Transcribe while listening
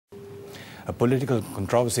A political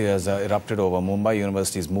controversy has erupted over Mumbai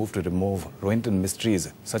University's move to remove Rohinton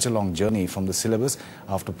Mistry's Such a Long Journey from the syllabus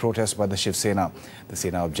after protest by the Shiv Sena. The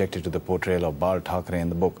Sena objected to the portrayal of Bal Thackeray in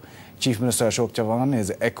the book. Chief Minister Ashok Chavan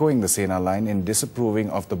is echoing the Sena line in disapproving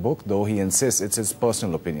of the book, though he insists it's his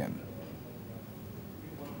personal opinion.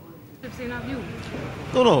 Shiv Sena view?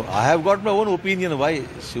 No, I have got my own opinion. Why?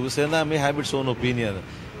 Shiv Sena may have its own opinion.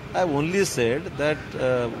 I have only said that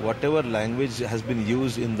whatever language has been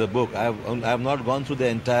used in the book, I have not gone through the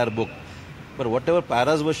entire book, but whatever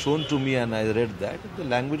paras were shown to me and I read that, the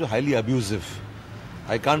language was highly abusive.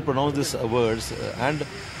 I can't pronounce these words. And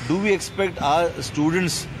do we expect our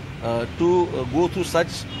students to go through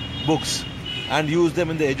such books and use them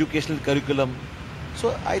in the educational curriculum?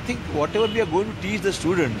 So I think whatever we are going to teach the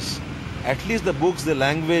students, at least the books, the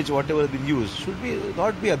language, whatever has been used, should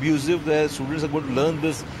not be abusive. The students are going to learn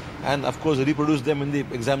this and of course reproduce them in the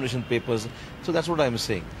examination papers. So that's what I am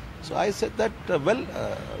saying. So I said that,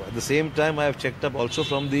 at the same time I have checked up also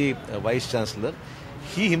from the Vice Chancellor.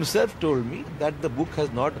 He himself told me that the book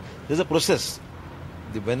has not, there's a process.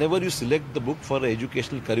 Whenever you select the book for an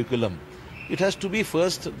educational curriculum, it has to be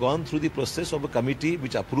first gone through the process of a committee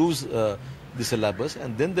which approves the syllabus,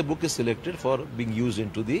 and then the book is selected for being used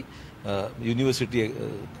into the university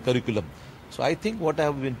curriculum. So I think what I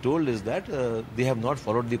have been told is that they have not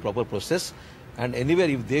followed the proper process, and anywhere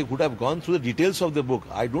if they would have gone through the details of the book,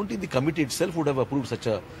 I don't think the committee itself would have approved such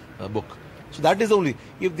a book. So that is the only,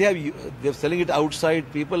 if they're selling it outside,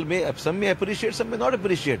 some may appreciate, some may not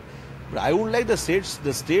appreciate. But I would like the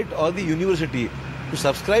state or the university to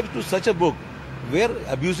subscribe to such a book where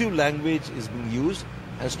abusive language is being used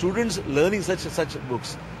and students learning such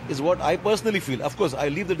books is what I personally feel. Of course, I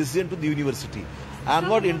leave the decision to the university. I am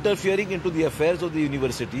not interfering into the affairs of the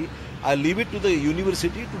university. I leave it to the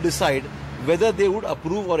university to decide whether they would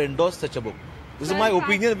approve or endorse such a book. This is my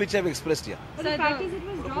opinion which I have expressed here. But the fact is it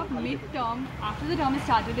was dropped mid-term, after the term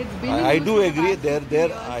started, it's been... I do agree,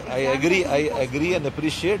 I agree and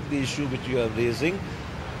appreciate the issue which you are raising.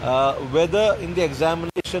 Whether in the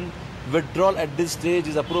examination withdrawal at this stage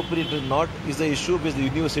is appropriate or not is the issue which the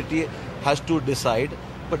university has to decide.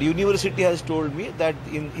 But university has told me that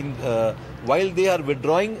while they are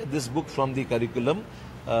withdrawing this book from the curriculum,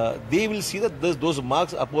 they will see that those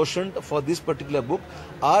marks apportioned for this particular book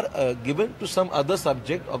are given to some other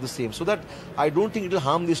subject of the same. So that I don't think it will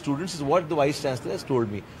harm the students is what the Vice Chancellor has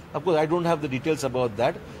told me. Of course, I don't have the details about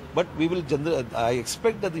that, but I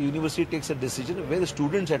expect that the university takes a decision where the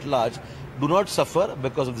students at large do not suffer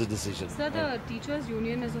because of this decision. Sir, the teachers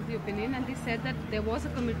union is of the opinion, and they said that there was a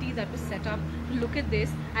committee that was set up to look at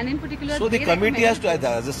this, and in particular... So the committee has to,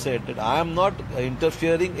 as I said, that I am not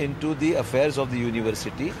interfering into the affairs of the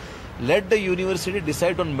university. Let the university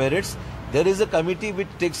decide on merits. There is a committee which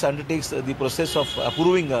undertakes the process of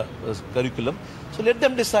approving a curriculum. So let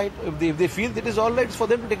them decide. If they feel it is all right, it's for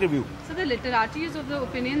them to take a view. So the literati is of the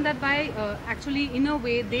opinion that by actually, in a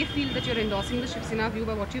way, they feel that you're endorsing the Shiv Sena view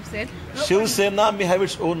by what you've said. Shiv Sena may have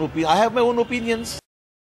its own opinion. I have my own opinions.